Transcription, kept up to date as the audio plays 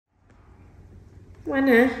Không ăn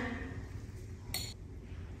hả?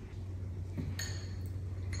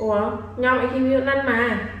 Ủa, nhau mày kêu ăn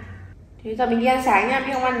mà. Thế giờ mình đi ăn sáng nha,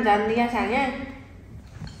 mình không ăn dần đi ăn sáng nhá.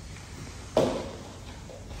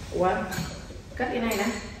 Ủa, cất cái này đã.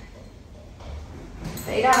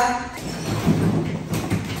 Đấy đâu?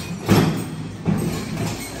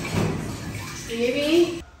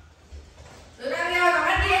 Bibi. Từ đang đeo còn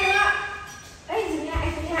ăn đi nữa. Ê, dừng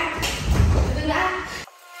lại, dừng lại. Dừng đã.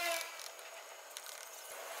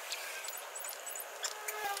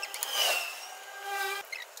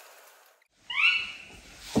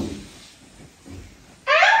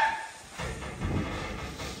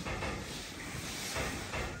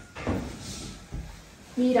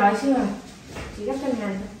 Đi đói chưa? Chị gấp cho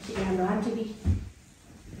nhà, chị làm đồ ăn cho đi.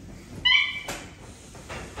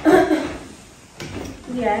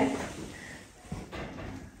 Gì đấy?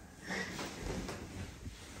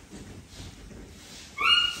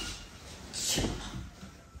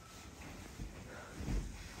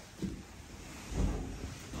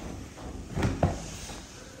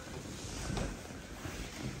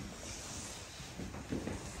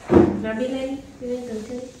 Nào đi lên giường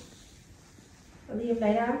chơi. Có gì em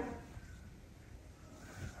đấy đâu?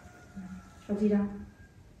 Có gì đâu?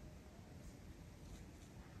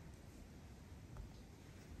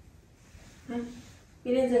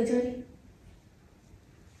 Đi lên giường chơi đi.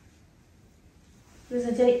 Lên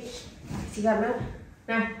giường chơi đi. Chị gặp nữa.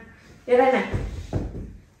 Nào, lên đây này.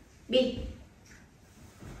 Đi.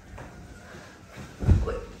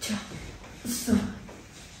 Ôi trời. Rồi.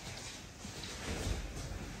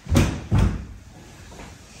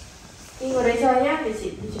 Đi ngồi đây chơi nhá, để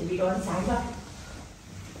chị đi chuẩn bị đồ ăn sáng cho.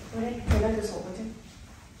 Ngồi đây, ngồi đây cửa sổ vào chân.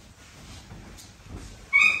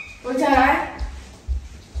 Ôi trời đấy.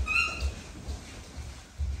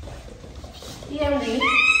 Đi em gì?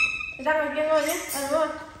 Ra ngoài kia ngồi nhé. Đúng rồi.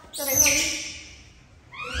 Ra đấy ngồi đi.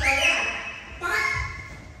 Trời ạ.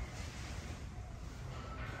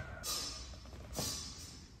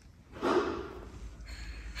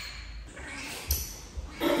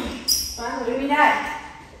 Quá ngồi đi đây.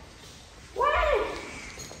 Wow.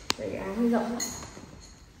 Cái áo hơi rộng lắm.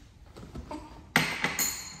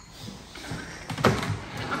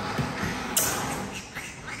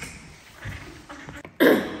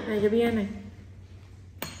 Này cho Bi ăn này.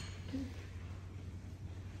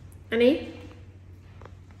 Ăn đi.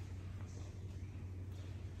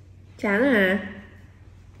 Chán rồi hả?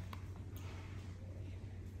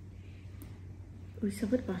 Ui sao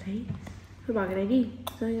vứt bỏ thế? Thôi bỏ cái đấy đi.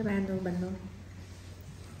 Rơi ra bàn rồi bẩn rồi.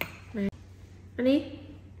 Này. Ăn đi.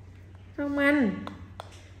 Sao không ăn?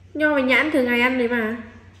 Nho với nhãn thường ngày ăn đấy mà.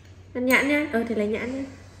 Ăn nhãn nhá. Thì lấy nhãn nhá.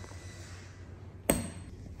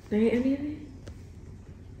 Này ăn đi.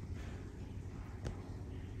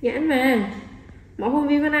 Nhãn mà. Mỗi hôm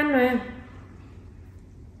Vi vẫn ăn mà.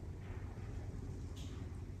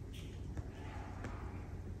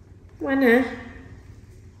 Không ăn hả?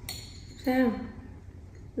 Sao?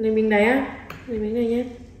 Này mình đấy á. Này miếng này nhé.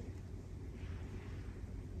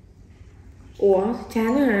 Ủa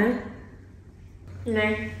chán rồi hả?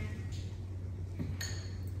 Này.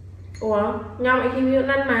 Ủa nhau mày kêu vẫn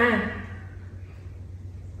ăn mà.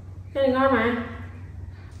 Cái này ngon mà.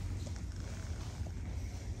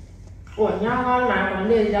 Ủa nho ngon mà, có vấn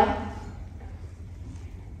đề gì đâu.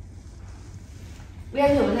 Đi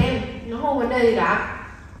ăn thử xem, nó không vấn đề gì cả.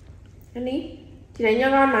 Ăn đi, chị thấy nho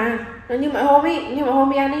ngon mà. Nó như mọi hôm ý, như mọi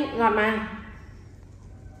hôm đi ăn ý, ngọt mà.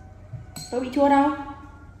 Có bị chua đâu.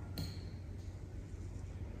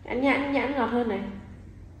 Ăn nhãn ngọt hơn này.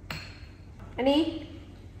 Ăn đi.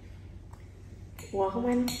 Ủa không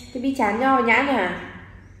ăn, cái Bi chán nho và nhãn rồi hả?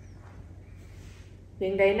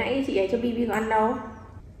 Miếng đấy nãy chị ấy cho Bibi có ăn đâu.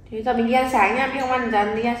 Thế giờ mình đi ăn sáng nha, mình không ăn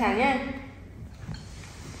dần đi ăn sáng nhá.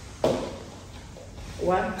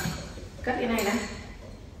 Ủa, cất cái này đã.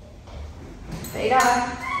 Đấy đâu?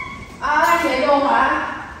 Chị lấy đồ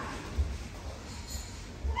hả?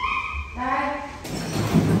 Đây.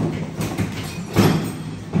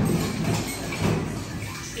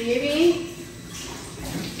 Bibi.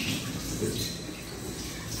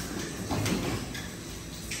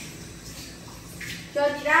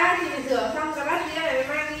 Chờ chị đã, chị phải rửa xong cái bát đĩa này mới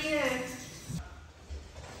mang đi này.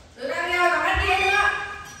 Từ đang đeo còn bát đĩa nữa.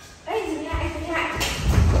 Ê, dừng lại, dừng lại.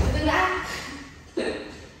 Dừng đã.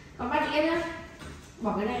 Còn bát đĩa nữa.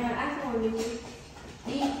 Bỏ cái này vào ăn xong rồi mình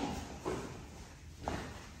đi.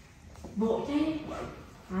 Vội thế.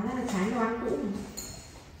 Hóa ra là trái đồ ăn cũ.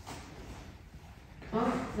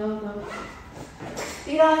 Rồi.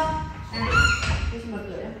 Đi thôi. Đi mở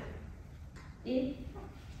cửa đây. Đi.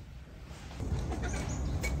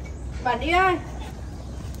 Bạn đi ơi.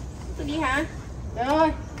 Tôi đi hả?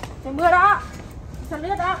 Rồi, trời mưa đó. Săn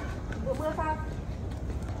nước đó. Vừa mưa xong.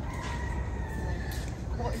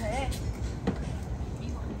 Vội thế.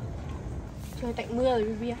 Trời tạnh mưa rồi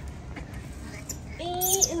Bibi.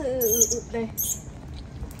 Đây.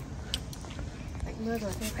 Tạnh mưa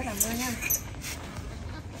rồi, thôi cắt làm mưa nha.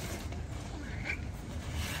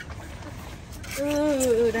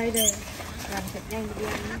 Đây đây. Làm thật nhanh đi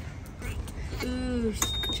ăn nhé.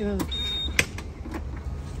 Trời.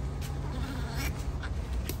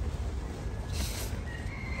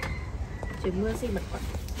 Trời mưa xinh bật quá.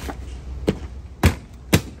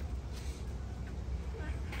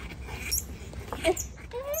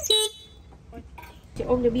 Chị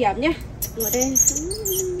ôm cho Bi ấm nhé. Ở đây.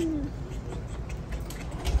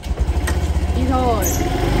 Đi thôi.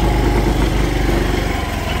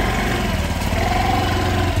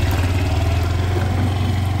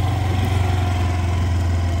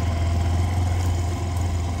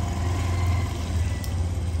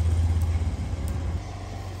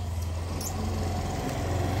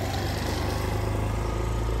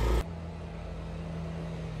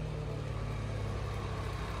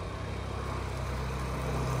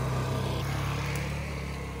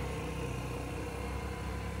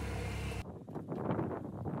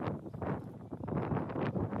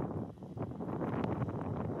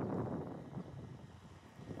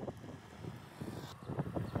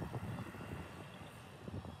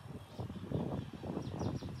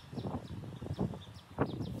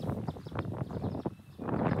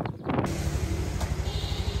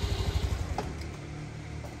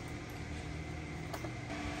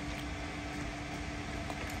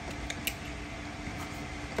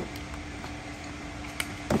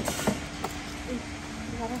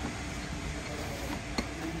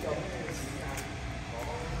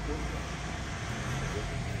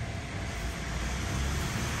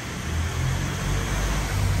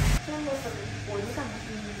 Cuối với cả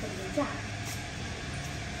phần bánh chả.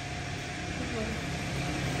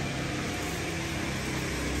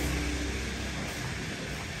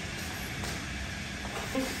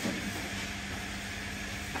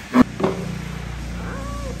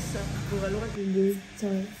 Vừa luôn gì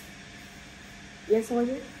trời. Yên sôi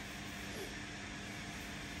chứ.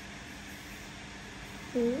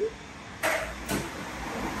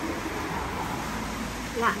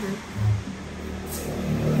 Lạ hả?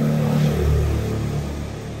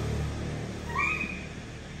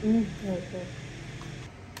 Rồi.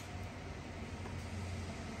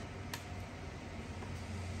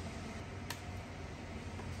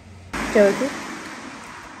 Chờ chứ.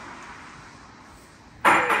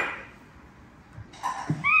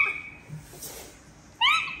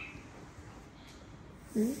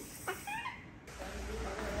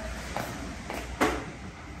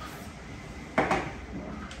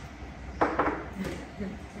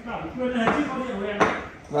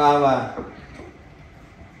 Vâng.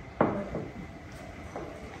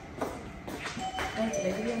 Đây chị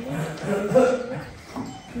lấy cái nhé.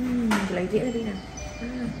 Chị lấy dĩa ra đi nào.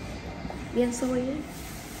 Biên xôi ấy.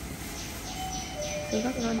 Xôi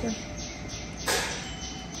rất ngon chưa?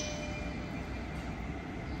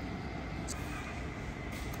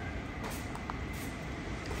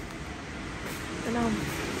 Ăn không?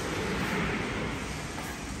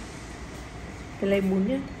 Phải lấy bún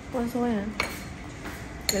nhé. Con xôi hả?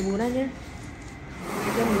 Lấy bún ăn nhé.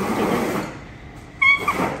 Cho bún chị nhé.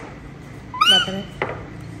 Đặt vào đây.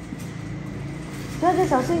 Thế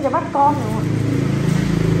cháu sinh cho bắt con đúng không?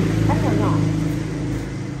 Bắt nhỏ nhỏ.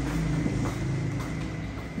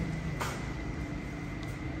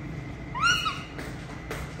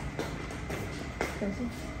 Cháu sinh.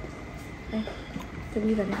 Đây, cho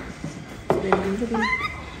Bi vào đây. Để bún cho Bi.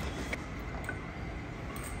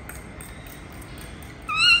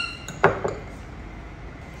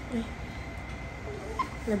 Đây.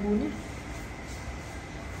 Là bún nhé.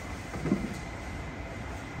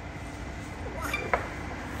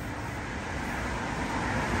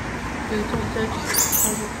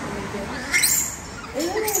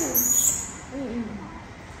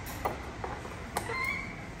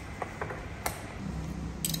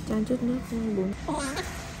 Chan chút nước bún.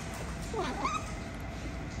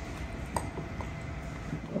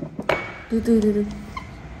 Từ từ.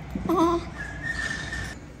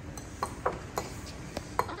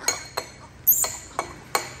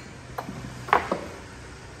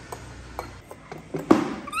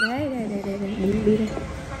 Đây, bún Bi đây.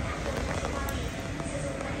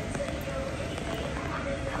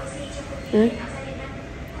 Đấy.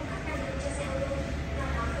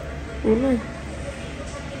 Bún này.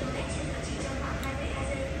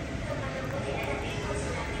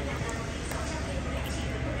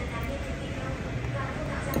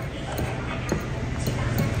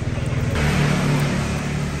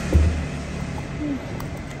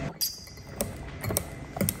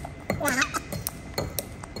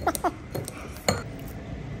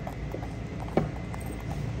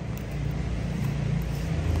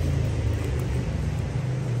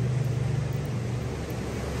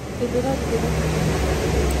 Từ từ thôi, từ từ thôi.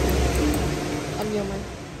 Ăn nhiều mà.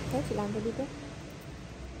 Thế chị làm cho đi tiếp.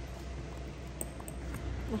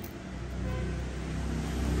 Này.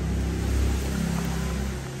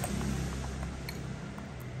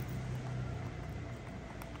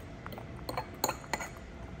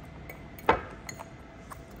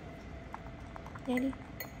 Nhai đi,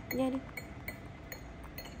 nhai đi.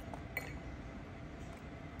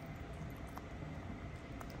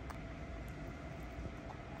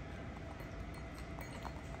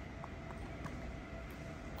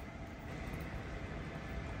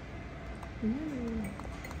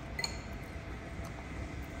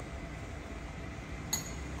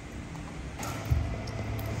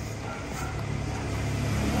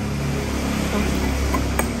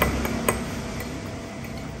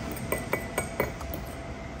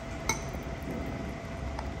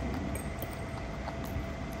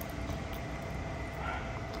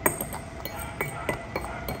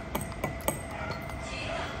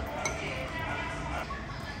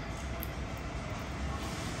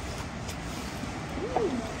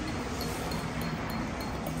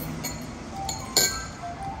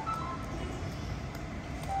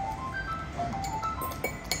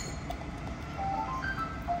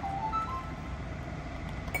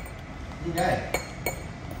 Gì đây?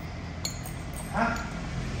 Hả?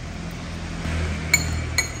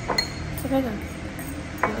 Sao đây rồi?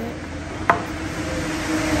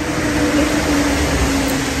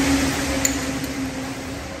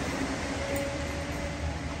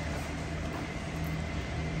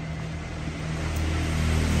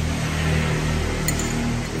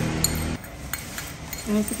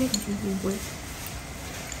 Này, sẽ biết mình quên.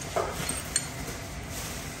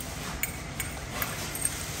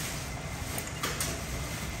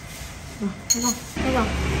 Rồi, thấy không? Thấy không?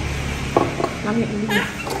 Làm miệng đi. Làm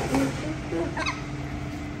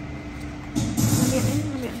miệng đấy,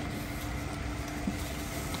 làm miệng.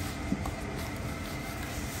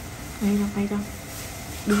 Đây ra, tay ra.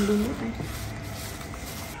 Đừng đút tay.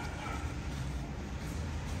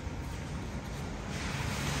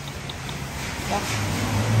 Đó.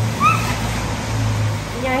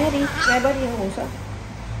 Nhai hết đi, nhai bớt đi, không ngủ sợ.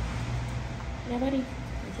 Nhai bớt đi,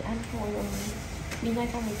 chị ăn thôi rồi. Đi ngay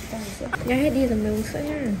không thì chị ta ngủ sữa. Nhai hết đi rồi mới uống sữa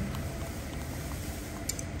nha.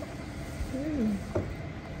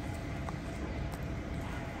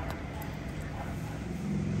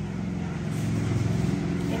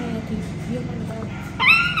 Cái này thì riêng ăn đâu.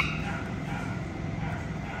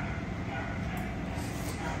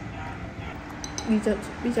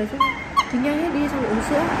 Bây giờ chứ thì nhai hết đi xong rồi uống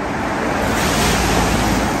sữa.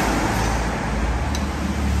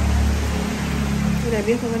 Cái này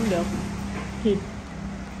biết không ăn được thịt.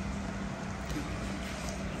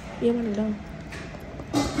 Biết ăn được đâu.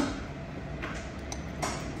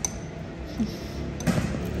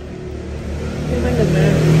 Biết ăn được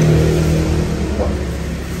mà.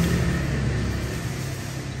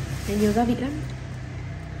 Này nhiều gia vị lắm.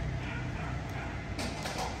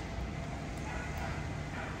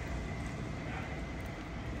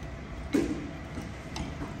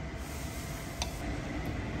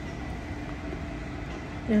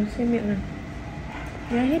 Nào xem miệng nào.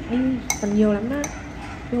 Nhai hết đi, còn nhiều lắm đó.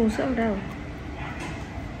 Cái hồ sữa ở đâu?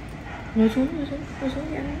 Ngồi xuống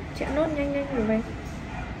chị ăn. Chị ăn nốt nhanh rồi về.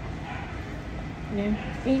 Nè,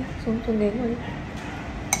 đi xuống đến rồi đi.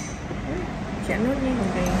 Chị ăn nốt nhanh rồi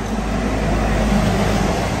về.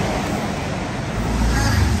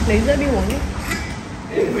 Lấy sữa đi uống đi.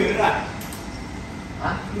 Ê, Quỳ nữa à?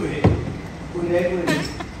 Hả? Quỳ đây.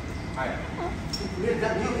 Quỳ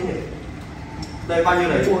rất nhiều thế nhỉ? Đây bao nhiêu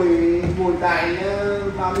đấy? Ngồi tài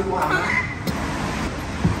 30 quả.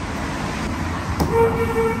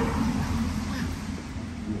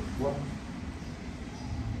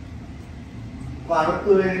 Quả nó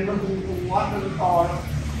tươi, nó không ngót, nó to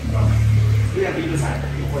đâu. Bây giờ mình phải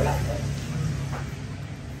quay lại.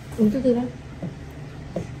 Uống từ từ đó.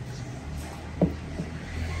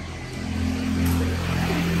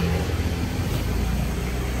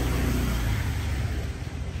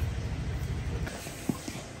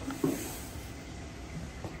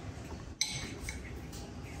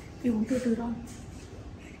 Đi uống từ từ thôi.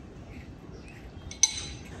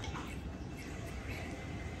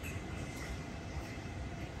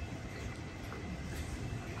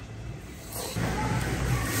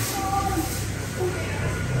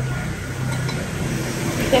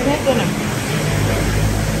 Xem hết luôn à?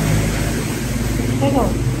 Hết rồi.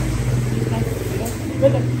 Hết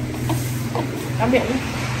rồi. Ăn miệng đi.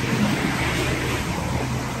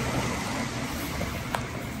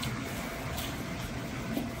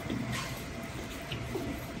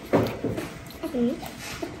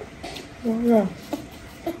 Ngon rồi.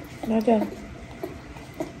 Nói chưa?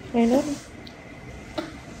 Nghe nốt.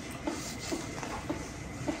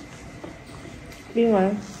 Đi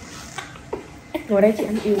ngồi. Ngồi đây chị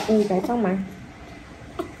ăn yêu cái xong mà.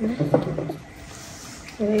 Ngồi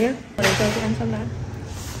đây nhá. Ngồi đây cho chị ăn xong đã.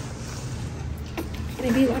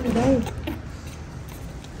 Cái này Bibi ăn được đâu.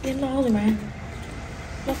 Nên no rồi mà.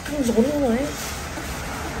 Nó không rốn luôn rồi ấy.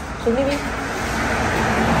 Xuống đi Bibi.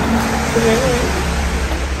 Xuống đấy rồi.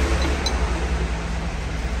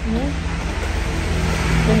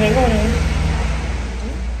 Xuống đấy rồi này.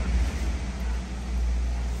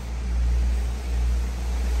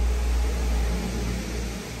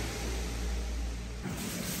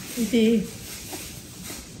 Cái gì?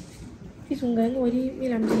 Đi xuống ghế ngồi đi, đi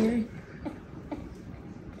làm gì đây?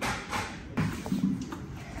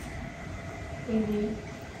 Cái gì?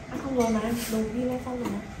 Ăn xong rồi mà, đồ đi lên xong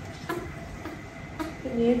rồi mà. Tự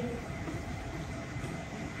nhiên.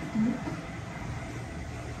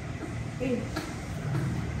 Cái gì?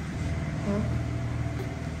 Hả?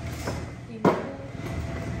 Gì nữa?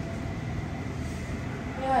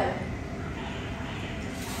 Nghe ơi.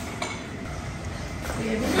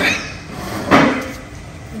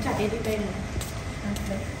 Mình chặt tiền đi về mà.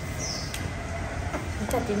 Mình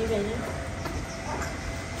chặt tiền đi về nhé.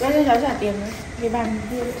 Đây cho cháu trả tiền nữa. Về bàn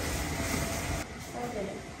kia.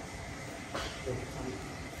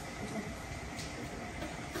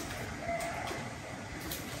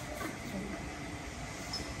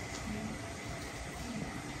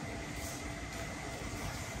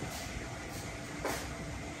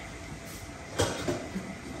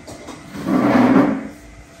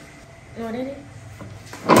 Ngồi đây đi.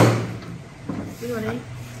 Đi ngồi đây.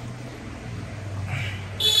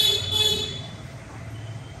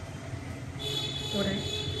 Ngồi đây.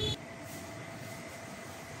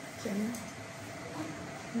 Chén.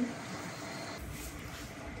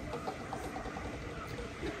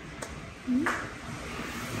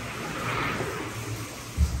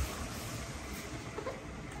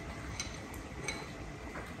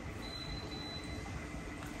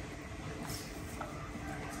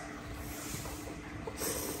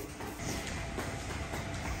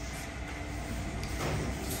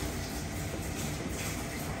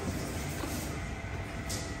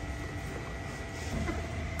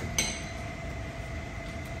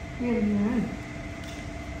 Nghe nha.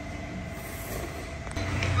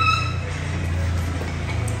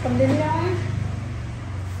 Cầm đi ra.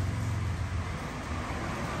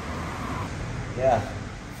 Yeah.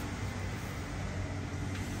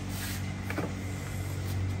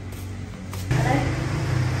 Ở đây.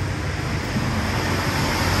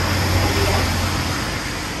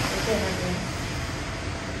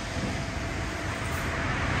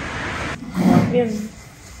 Biên.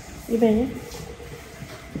 Đi về nhé.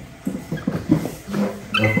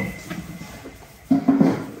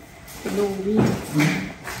 Đồ đi.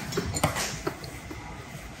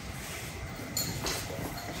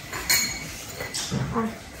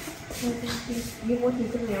 Đi mua thịt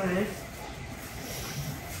con mèo này.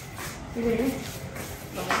 Đi về đi.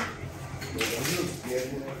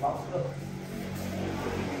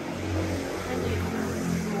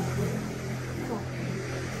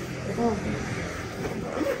 Được không?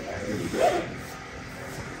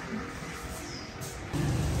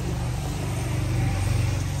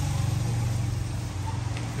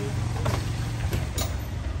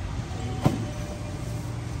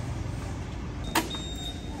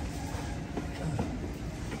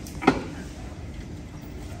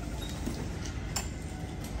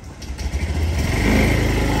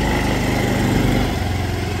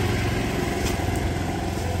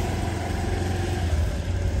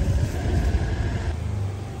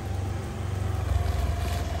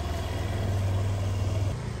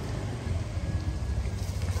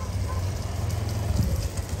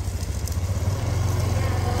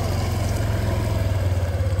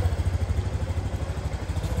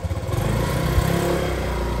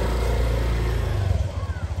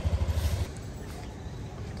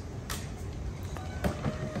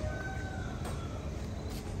 Rồi,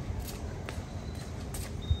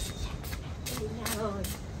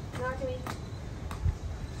 lo cho đi.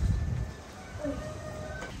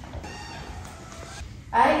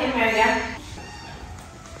 Đấy, em mèo kìa.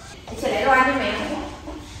 Chị sẽ lấy đồ ăn cho mèo.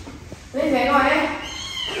 Lên mẹ ngồi đấy.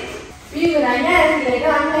 Bibi người này nhá, chị lấy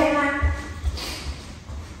đồ ăn cho em ăn.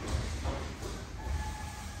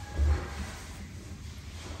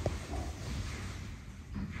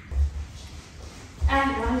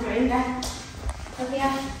 Ăn đồ ăn cho em ra. Ok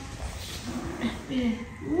ăn.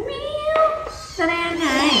 Sao đây ăn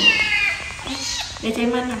này? Để cho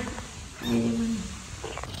em ăn nào. Để cho em ăn.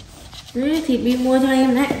 Đấy, thịt Bibi mua cho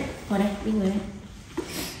em đấy. Ngồi đây, đi ngồi đây.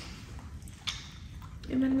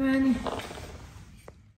 Em ăn ngoan đi.